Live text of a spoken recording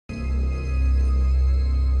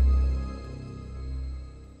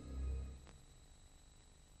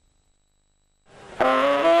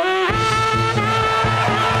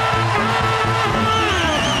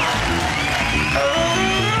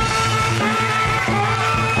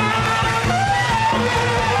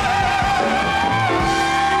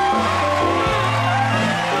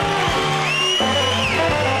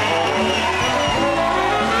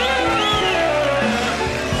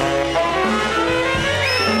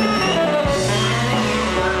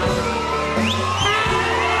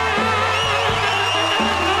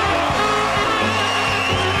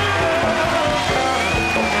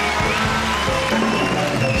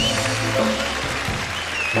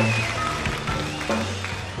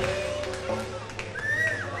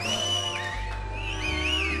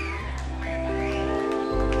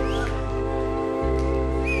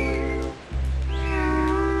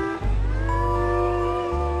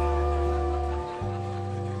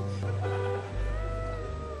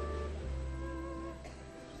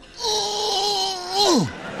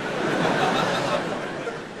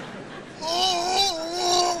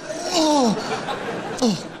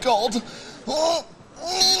God. Oh.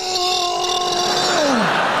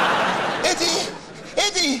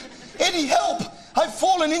 Eddie, help! I've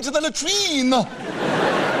fallen into the latrine.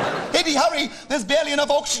 Eddie, hurry! There's barely enough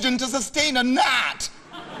oxygen to sustain a gnat.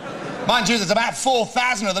 Mind you, there's about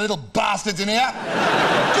 4,000 of the little bastards in here.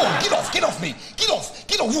 Go on, get off me. Get off.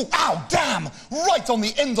 Ooh, ow, damn. Right on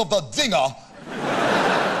the end of the dinger.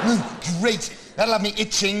 Great. That'll have me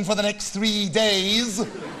itching for the next 3 days.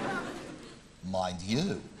 Mind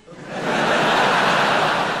you.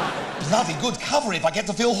 Bloody good cover if I get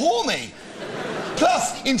to feel horny.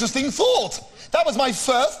 Plus, interesting thought. That was my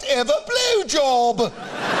first ever blowjob.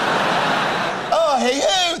 Oh,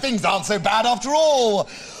 hey-ho, things aren't so bad after all.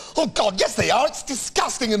 Oh, God, yes they are. It's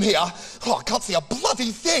disgusting in here. Oh, I can't see a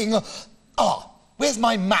bloody thing. Ah, where's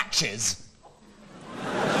my matches?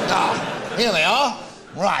 Ah, here they are.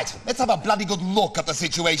 Right, let's have a bloody good look at the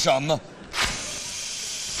situation.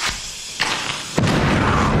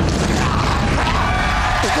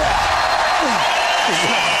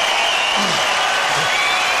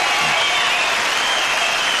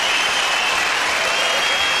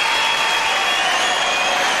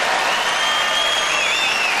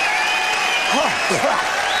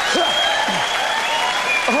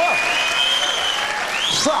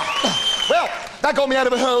 Well, that got me out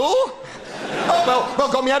of a hole. Oh,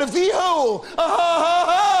 well, got me out of the hole.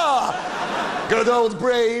 Good old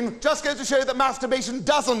brain. Just goes to show that masturbation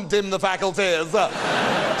doesn't dim the faculties.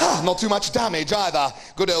 Not too much damage either.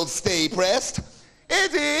 Good old stay pressed.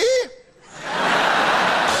 Eddie!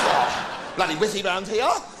 Bloody whiffy round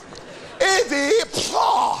here. Eddie!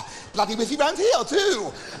 Bloody whiffy round here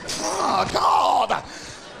too. God!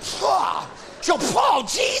 Oh,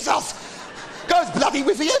 Jesus! God, it's bloody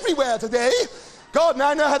whiffy everywhere today. God, now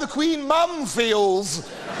I know how the Queen Mum feels.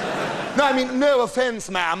 No, I mean, no offence,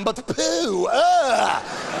 ma'am, but poo.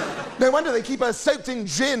 No wonder they keep her soaked in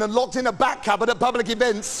gin and locked in a back cupboard at public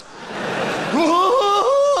events.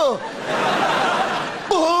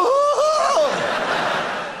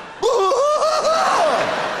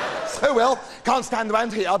 So, well, can't stand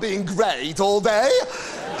around here being great all day.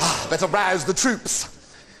 Better rouse the troops.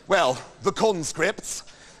 Well, the conscripts.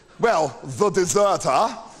 Well, the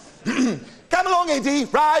deserter. Come along, Eddie,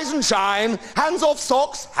 rise and shine. Hands off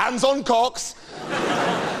socks, hands on cocks.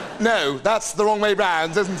 No, that's the wrong way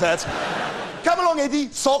round, isn't it? Come along, Eddie,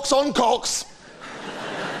 socks on cocks.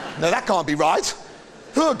 No, that can't be right.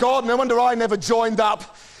 Oh, God, no wonder I never joined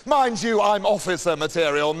up. Mind you, I'm officer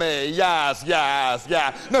material, me. Yes.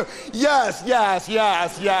 No, yes.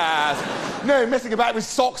 No, messing about with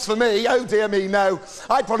socks for me. Oh, dear me, no.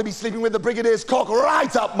 I'd probably be sleeping with the Brigadier's cock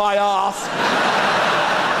right up my arse.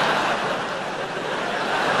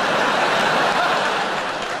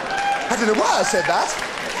 I don't know why I said that.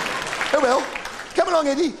 Oh, well. Come along,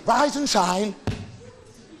 Eddie. Rise and shine.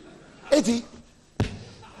 Eddie.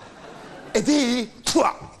 Eddie.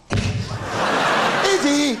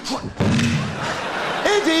 Eddie!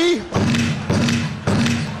 Eddie!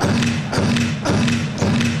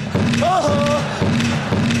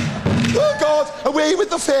 Oh, God, away with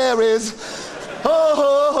the fairies. Come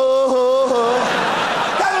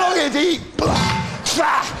along, Eddie.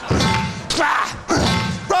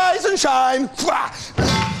 Rise and shine.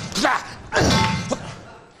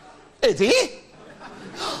 Eddie?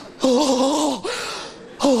 Oh,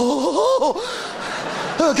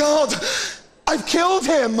 God. I've killed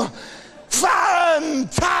him!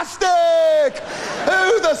 Fantastic!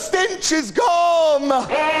 Oh, the stench is gone!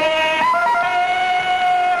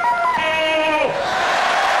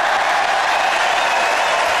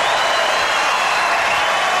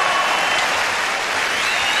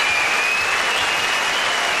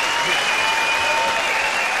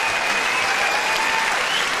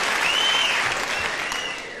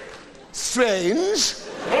 Strange.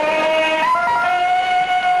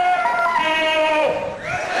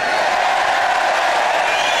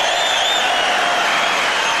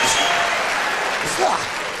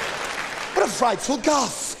 What a frightful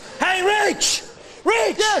guff. Hey, Rich!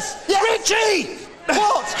 Rich! Yes! Richie!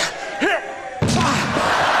 What?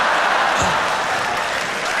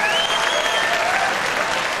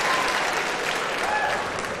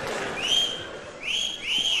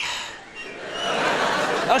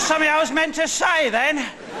 That's something I was meant to say then.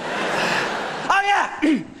 Oh, yeah!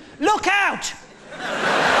 Look out!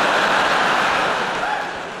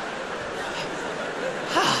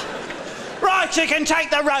 Right, you can take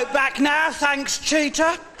the rope back now, thanks,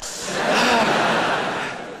 Cheetah.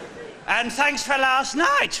 And thanks for last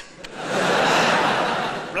night.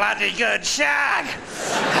 Bloody good shag.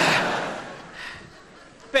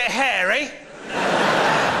 Bit hairy.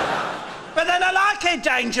 But then I like it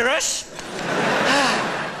dangerous.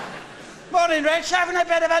 Morning, Rich. Having a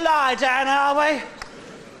bit of a lie down, are we?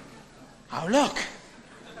 Oh, look.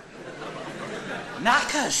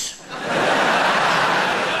 Knackers.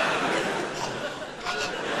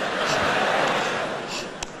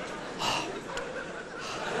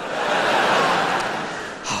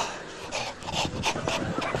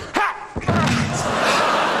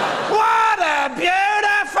 What a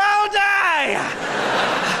beautiful day!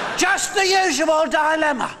 Just the usual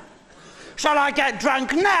dilemma. Shall I get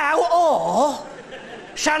drunk now, or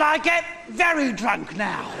shall I get very drunk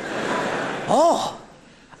now? Oh,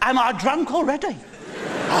 am I drunk already?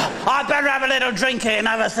 Oh, I'd better have a little drink here and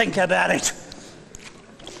have a think about it.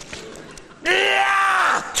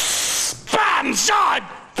 Yeah! Bam! Side,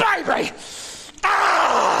 baby!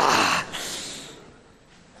 Ah!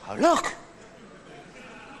 Oh, look.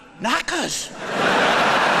 Knackers.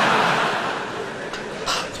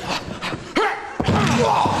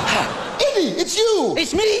 Eddie, it's you!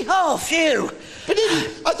 It's me? Oh, phew. But Eddie,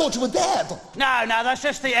 I thought you were dead. No, that's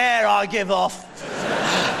just the air I give off.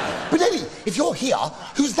 But Eddie, if you're here,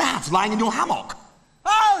 who's that lying in your hammock?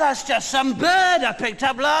 Oh, that's just some bird I picked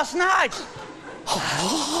up last night.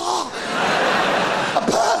 A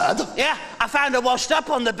bird? Yeah, I found her washed up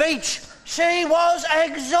on the beach. She was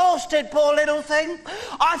exhausted, poor little thing.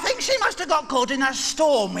 I think she must have got caught in that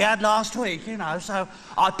storm we had last week, you know, so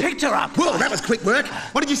I picked her up. Whoa, that was quick work.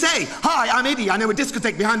 What did you say? Hi, I'm Eddie. I know a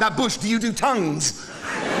discotheque behind that bush. Do you do tongues?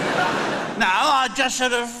 No, I just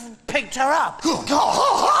sort of picked her up. Oh,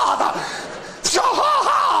 God!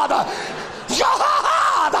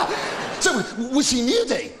 So, was she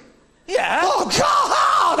nudie? Yeah. Oh,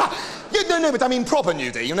 God! Yeah, no, but I mean proper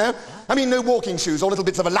nudie, you know? I mean, no walking shoes or little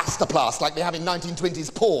bits of elastoplast like they have in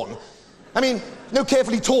 1920s porn. I mean, no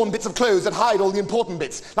carefully torn bits of clothes that hide all the important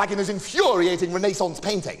bits, like in those infuriating Renaissance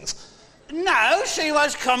paintings. No, she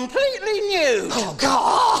was completely nude. Oh,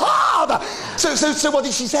 God! So what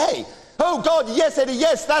did she say? Oh, God, yes, Eddie,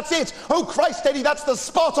 yes, that's it. Oh, Christ, Eddie, that's the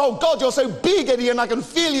spot. Oh, God, you're so big, Eddie, and I can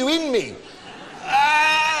feel you in me.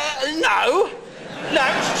 No. No,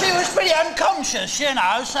 she was pretty unconscious, you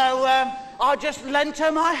know, so I just lent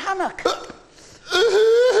her my hammock.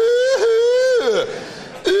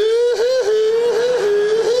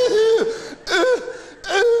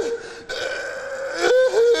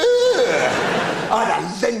 I'd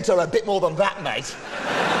have lent her a bit more than that, mate.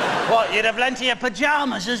 What, you'd have lent her your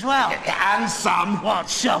pyjamas as well? And some. What,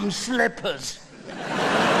 some slippers?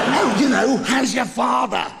 No, you know, how's your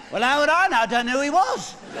father? Well, how would I know? I don't know who he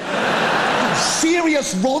was.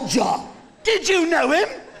 Serious Roger. Did you know him?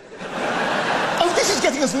 Oh, this is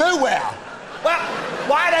getting us nowhere. Well,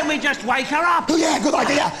 why don't we just wake her up? Oh, yeah, good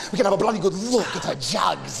idea. We can have a bloody good look at her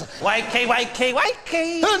jugs. Wakey, wakey,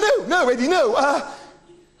 wakey. No, Eddie, no.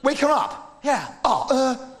 Wake her up. Yeah.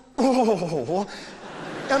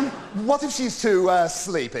 What if she's too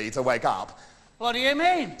sleepy to wake up? What do you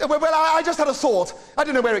mean? Well, I just had a thought. I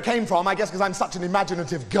don't know where it came from, I guess because I'm such an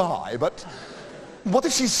imaginative guy, but what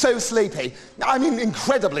if she's so sleepy? I mean,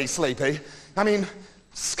 incredibly sleepy. I mean,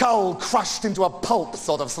 skull crushed into a pulp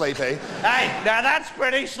sort of sleepy. Hey, now that's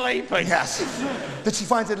pretty sleepy. Yes. That she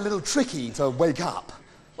finds it a little tricky to wake up.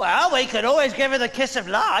 Well, we could always give her the kiss of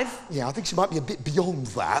life. Yeah, I think she might be a bit beyond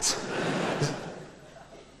that.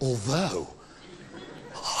 Although...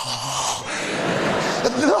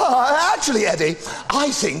 Actually, Eddie,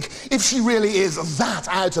 I think if she really is that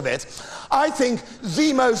out of it, I think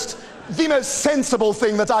the most sensible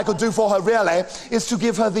thing that I could do for her, really, is to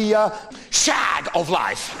give her the shag of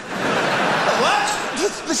life. What?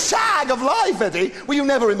 The shag of life, Eddie. Were you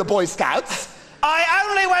never in the Boy Scouts? I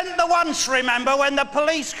only went the once, remember, when the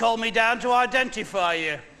police called me down to identify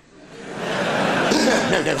you.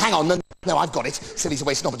 No, hang on. No, I've got it. Silly to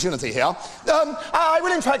waste an opportunity here. I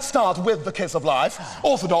will in fact start with the kiss of life.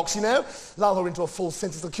 Orthodox, you know. Lull her into a false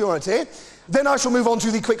sense of security. Then I shall move on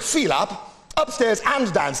to the quick feel-up, upstairs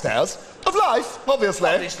and downstairs, of life,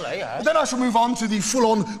 obviously. Obviously, yeah. Then I shall move on to the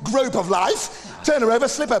full-on grope of life. Turn her over,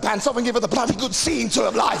 slip her pants off and give her the bloody good seeing to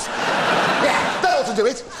of life. Yeah, that ought to do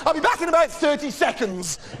it. I'll be back in about 30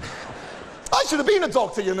 seconds. I should have been a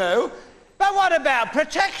doctor, you know. But what about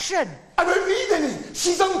protection? I won't need any.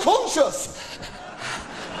 She's unconscious.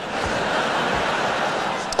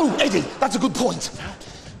 Oh, Eddie, that's a good point.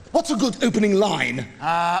 What's a good opening line?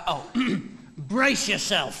 Brace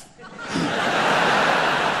yourself.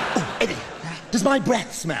 Oh, Eddie, does my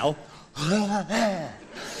breath smell?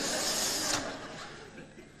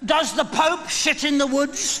 Does the Pope shit in the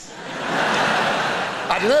woods?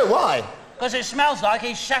 I don't know, why? Because it smells like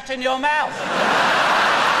he's shat in your mouth.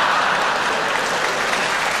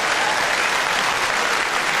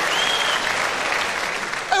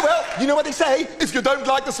 You know what they say? If you don't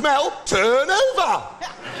like the smell, turn over.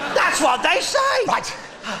 That's what they say. Right,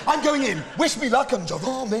 I'm going in. Wish me luck and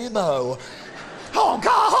Geronimo. Oh,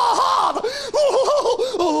 God!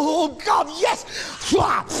 Oh, God, yes!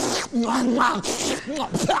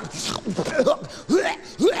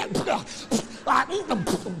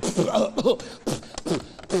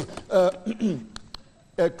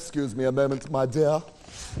 Excuse me a moment, my dear.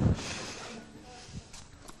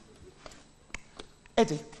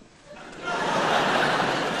 Eddie.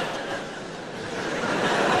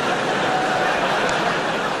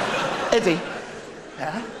 Eddie.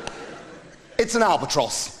 Yeah? It's an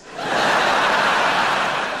albatross.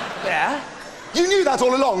 Yeah? You knew that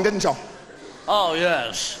all along, didn't you? Oh,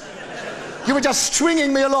 yes. You were just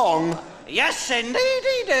stringing me along. Yes, indeed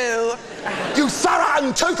you do. You thorough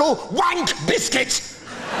and total wank biscuit!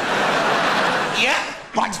 Yeah?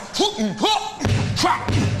 Right.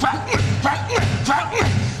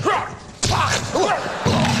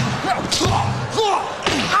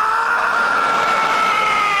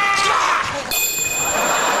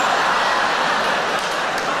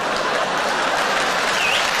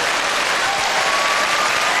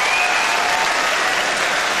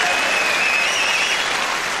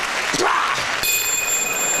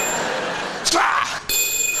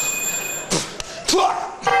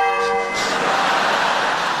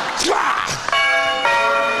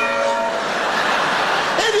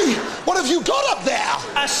 Eddie, what have you got up there?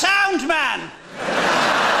 A sound man.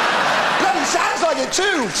 Bloody sounds like it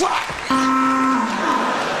too.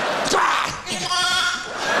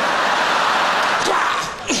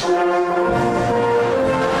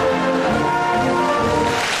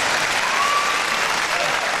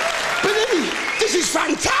 But Eddie, this is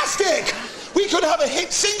fantastic. We could have a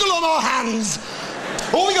hit single on our hands.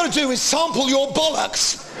 All we got to do is sample your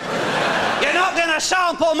bollocks. You're not going to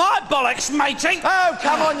sample my bollocks, matey. Oh,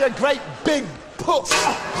 come on, you great big puss.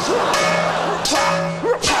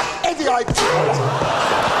 Eddie,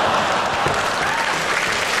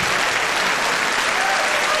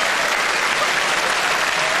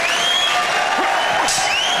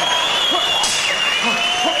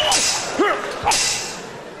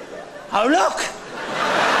 Oh, look.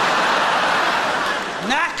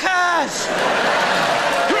 Knackers.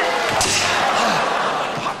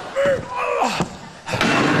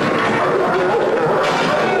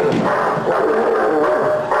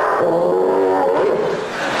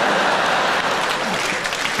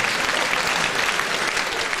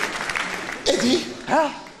 Eddie?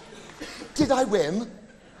 Huh? Did I win?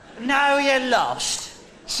 No, you lost.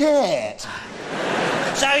 Shit.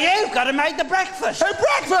 So you've got to make the breakfast. Oh,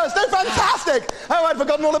 breakfast! Oh, fantastic! Oh, I'd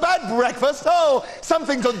forgotten all about breakfast. Oh,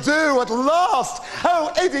 something to do at last.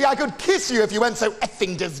 Oh, Eddie, I could kiss you if you weren't so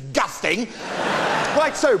effing disgusting.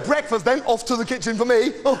 Right, so breakfast then, off to the kitchen for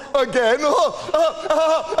me. Oh, again.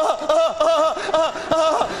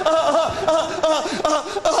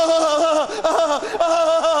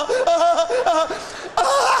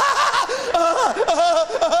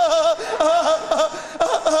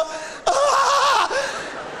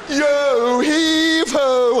 Yo, heave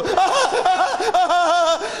ho!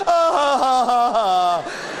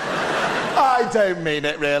 I don't mean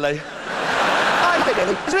it, really. I think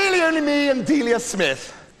it's really only me and Delia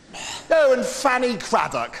Smith. Oh, and Fanny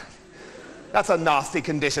Craddock. That's a nasty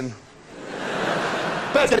condition.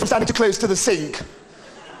 Better get him standing too close to the sink.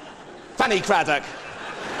 Fanny Craddock.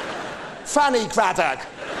 Fanny Craddock.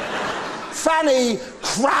 Fanny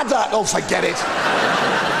Craddock. Oh, forget it.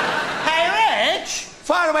 Hey, Rich.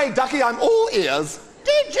 Fire away, Ducky, I'm all ears.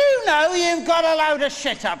 Did you know you've got a load of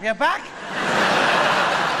shit up your back?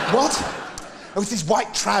 What? Oh, it's these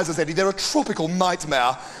white trousers, Eddie. They're a tropical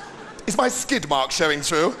nightmare. Is my skid mark showing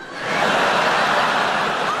through?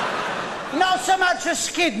 Not so much a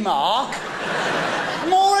skid mark,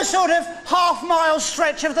 more a sort of half-mile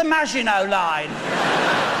stretch of the Maginot Line.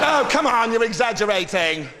 Oh, come on, you're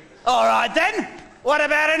exaggerating. All right, then. What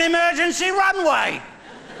about an emergency runway?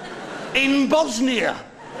 In Bosnia.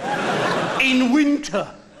 In winter.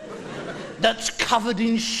 That's covered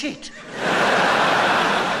in shit.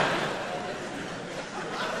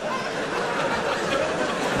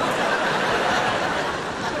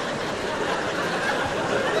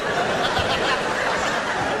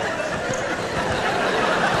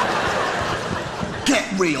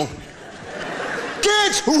 Get real.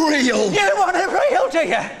 Get real. You want it real, do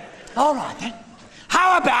you? All right, then.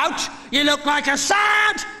 How about you look like a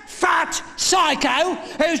sad, fat psycho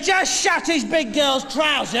who's just shut his big girl's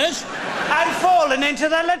trousers and fallen into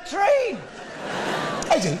the latrine?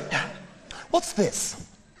 Eddie, what's this?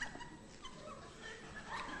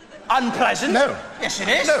 Unpleasant. No. Yes, it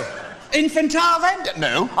is. No. Infantile, then?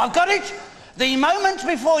 No. I've got it. The moment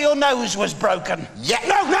before your nose was broken. Yeah.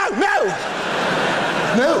 No!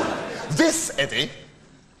 No. This, Eddie,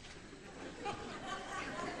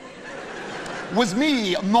 was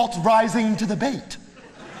me not rising to the bait.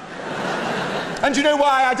 And you know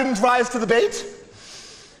why I didn't rise to the bait?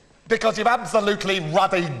 Because you've absolutely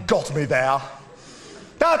ruddy got me there.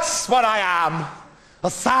 That's what I am. A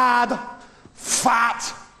sad,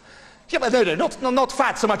 fat... Yeah, but no, not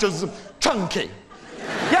fat so much as chunky.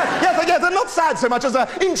 Yes, and not sad so much as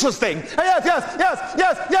interesting. Yes,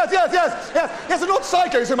 and not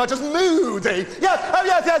psycho so much as moody. Yes.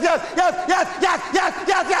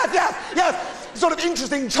 Sort of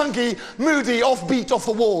interesting, chunky, moody, offbeat, off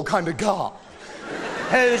the wall kind of guy.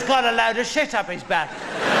 Who's got a load of shit up his back?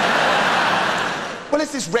 Well,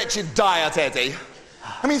 it's this wretched diet, Eddie.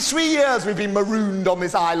 I mean, 3 years we've been marooned on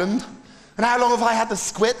this island. And how long have I had the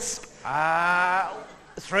squits?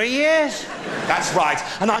 3 years? That's right,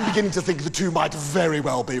 and I'm beginning to think the two might very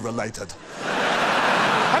well be related.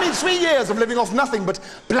 I mean, 3 years of living off nothing but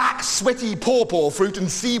black, sweaty pawpaw fruit and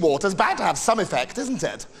seawater's bound to have some effect, isn't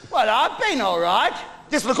it? Well, I've been all right.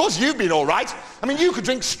 Yes, well, of course you've been all right. I mean, you could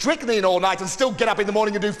drink strychnine all night and still get up in the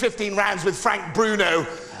morning and do 15 rounds with Frank Bruno.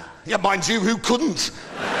 Yeah, mind you, who couldn't?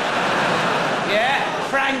 Yeah,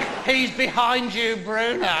 Frank, he's behind you,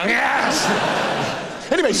 Bruno. Yes!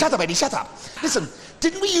 Anyway, shut up, Eddie, shut up. Listen,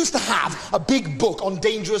 didn't we used to have a big book on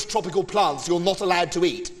dangerous tropical plants you're not allowed to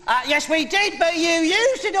eat? Yes, we did, but you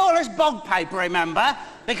used it all as bog paper, remember?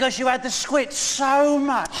 Because you had the squid so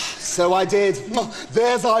much. So I did. Oh,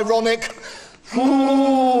 there's ironic.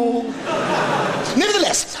 Ooh.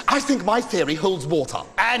 Nevertheless, I think my theory holds water.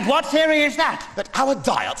 And what theory is that? That our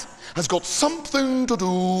diet has got something to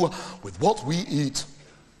do with what we eat.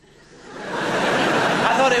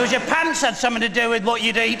 I thought it was your pants had something to do with what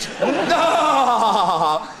you'd eat.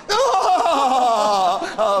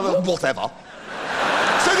 Whatever.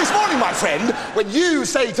 So this morning, my friend, when you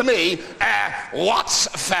say to me, what's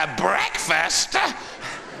for breakfast?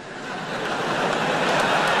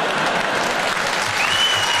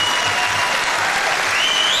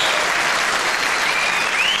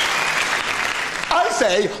 I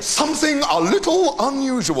say something a little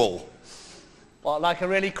unusual. What, like a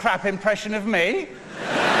really crap impression of me?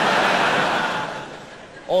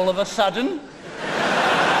 All of a sudden?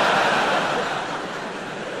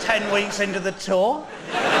 10 weeks into the tour?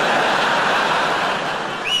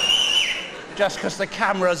 Just because the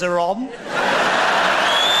cameras are on?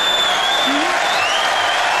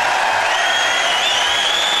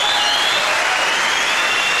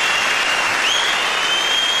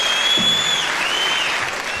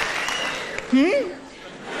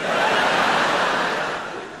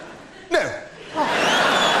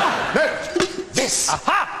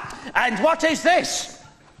 Aha! And what is this?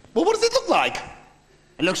 Well, what does it look like?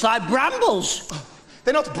 It looks like brambles.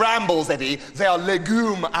 They're not brambles, Eddie. They are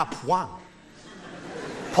légumes à point.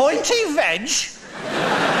 Pointy veg?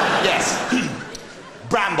 Yes.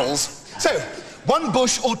 Brambles. So, one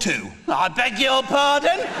bush or two? I beg your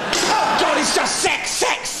pardon? Oh, God, it's just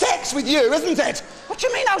sex with you, isn't it? What do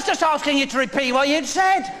you mean? I was just asking you to repeat what you'd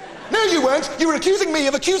said. No, you weren't. You were accusing me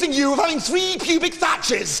of accusing you of having 3 pubic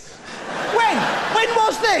thatches. When? When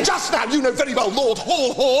was this? Just now. You know very well, Lord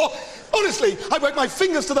Haw. Honestly, I worked my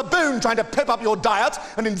fingers to the bone trying to pep up your diet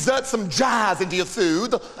and insert some jazz into your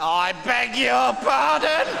food. I beg your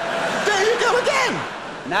pardon? There you go again.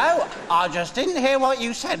 No, I just didn't hear what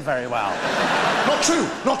you said very well. Not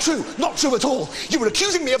true at all. You were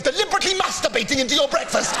accusing me of deliberately masturbating into your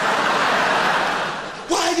breakfast.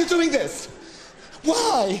 Why are you doing this?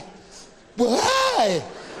 Why?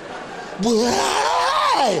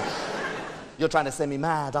 You're trying to send me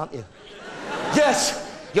mad, aren't you?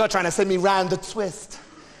 Yes, you're trying to send me round a twist.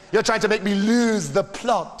 You're trying to make me lose the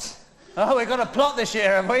plot. Oh, we've got a plot this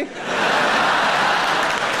year, have we?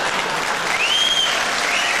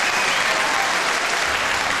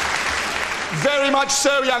 Very much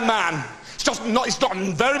so, young man. It's not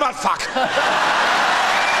very much fuck.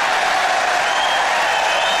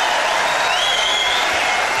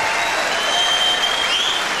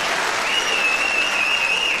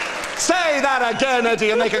 Say that again, Eddie,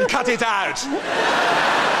 and they can cut it out.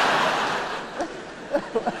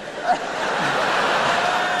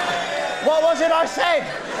 What was it I said?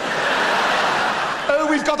 Oh,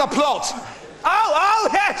 we've got a plot. Oh,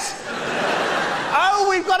 yes! Oh,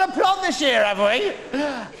 we've got a plot this year, have we?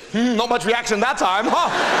 Not much reaction that time. Huh?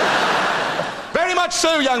 Very much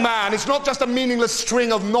so, young man. It's not just a meaningless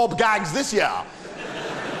string of knob gags this year.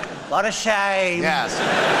 What a shame. Yes.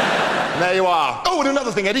 There you are. Oh, and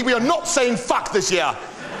another thing, Eddie, we are not saying fuck this year.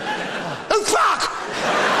 Oh, fuck!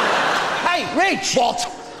 Rich! What?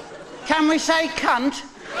 Can we say cunt?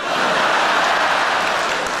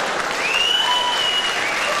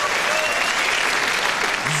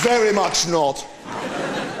 Very much not.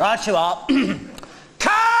 Right you are.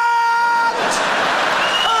 Cut!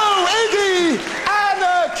 Oh, Eddie!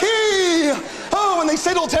 Anarchy! Oh, and they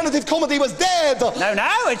said alternative comedy was dead.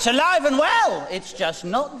 No, it's alive and well. It's just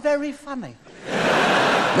not very funny.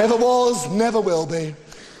 Never was, never will be.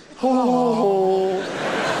 Oh.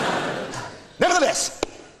 Nevertheless,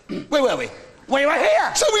 where were we? We were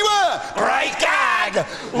here. So we were. Great gag.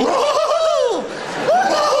 Woo!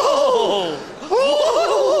 Woo! Woo!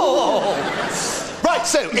 Right,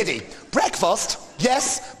 so, Eddie, breakfast,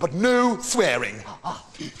 yes, but no swearing.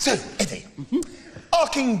 So, Eddie,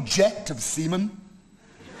 arcing jet of semen.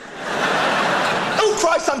 Oh,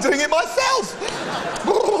 Christ, I'm doing it myself.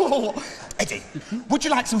 Eddie, would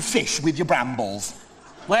you like some fish with your brambles?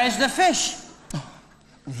 Where's the fish?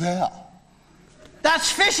 There.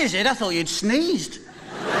 That's fish, is it? I thought you'd sneezed.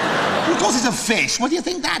 Of course it's a fish. What do you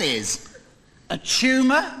think that is? A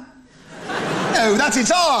tumour? No, that's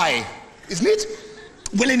its eye, isn't it?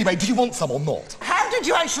 Well, anyway, do you want some or not? How did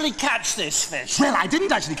you actually catch this fish? Well, I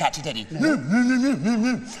didn't actually catch it, Eddie. No,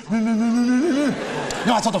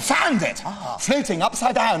 I sort of found it, floating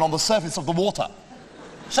upside down on the surface of the water.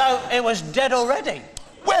 So it was dead already?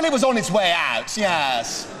 Well, it was on its way out,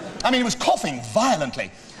 yes. I mean, it was coughing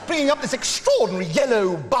violently, bringing up this extraordinary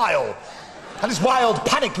yellow bile, and this wild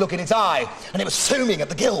panic look in its eye, and it was foaming at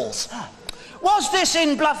the gills. Was this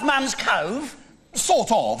in Bluffman's Cove?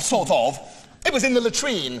 Sort of. It was in the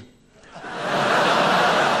latrine.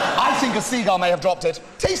 I think a seagull may have dropped it.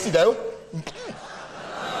 Tasty, though.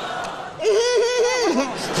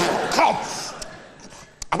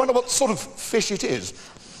 I wonder what sort of fish it is.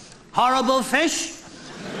 Horrible fish?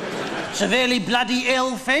 Severely bloody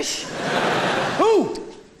ill fish? Ooh,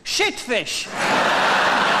 shit fish.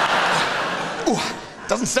 Ooh,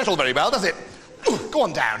 doesn't settle very well, does it? Ooh, go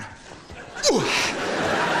on down. Ooh.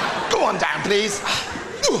 Go on down, please.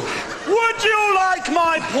 Ooh. Would you like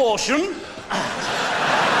my portion?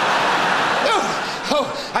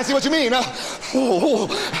 Oh, I see what you mean. No,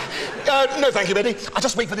 thank you, Eddie. I'll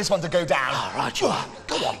just wait for this one to go down. All right, you are.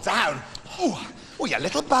 Go on down. Oh, you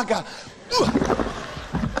little bugger.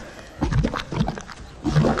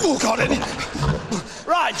 Oh, God, Eddie.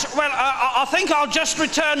 Right, well, I think I'll just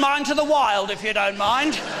return mine to the wild, if you don't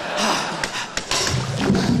mind.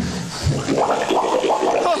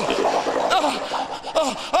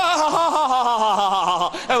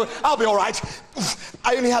 Oh, I'll be all right.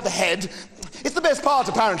 I only have the head. It's the best part,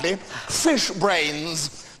 apparently. Fish brains.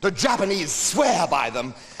 The Japanese swear by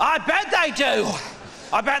them. I bet they do.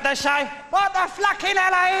 I bet they say, what the fucking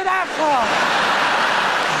hell are you that for?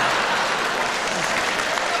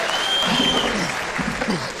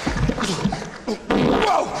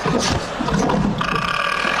 Whoa!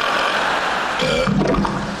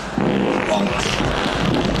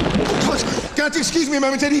 Can you excuse me a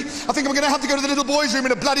moment, Eddie? I think I'm going to have to go to the little boys' room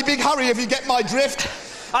in a bloody big hurry if you get my drift.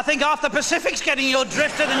 I think half the Pacific's getting your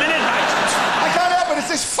drift at the minute, mate. I can't help it, it's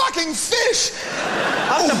this fucking fish!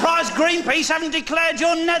 I'm surprised Greenpeace haven't declared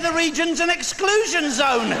your nether regions an exclusion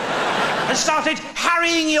zone and started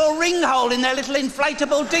harrying your ring hole in their little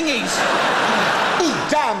inflatable dinghies. Ooh,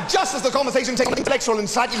 damn, just as the conversation takes an intellectual and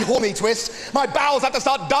slightly horny twist, my bowels have to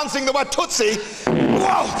start dancing the word Tootsie.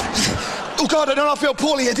 Whoa! Oh, God, I don't feel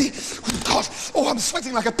poorly, Eddie. Oh, God. Oh, I'm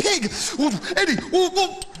sweating like a pig. Oh, Eddie.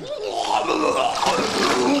 Oh.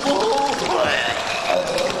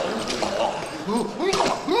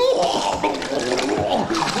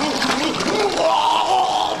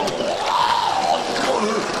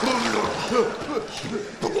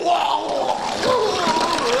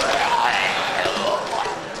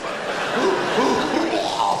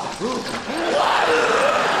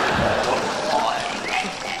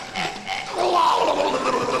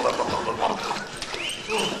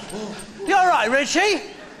 You all right, Richie?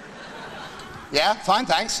 Yeah, fine,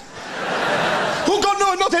 thanks. Oh, God,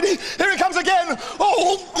 no, not Eddie. Here it comes again.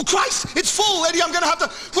 Oh, Christ, it's full, Eddie. I'm going to have to...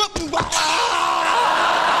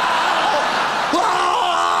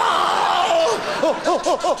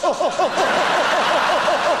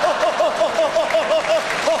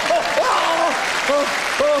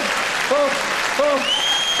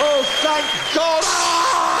 Oh, thank God.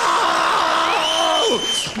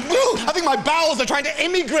 I think my bowels are trying to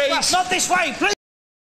immigrate. Well, not this way, please.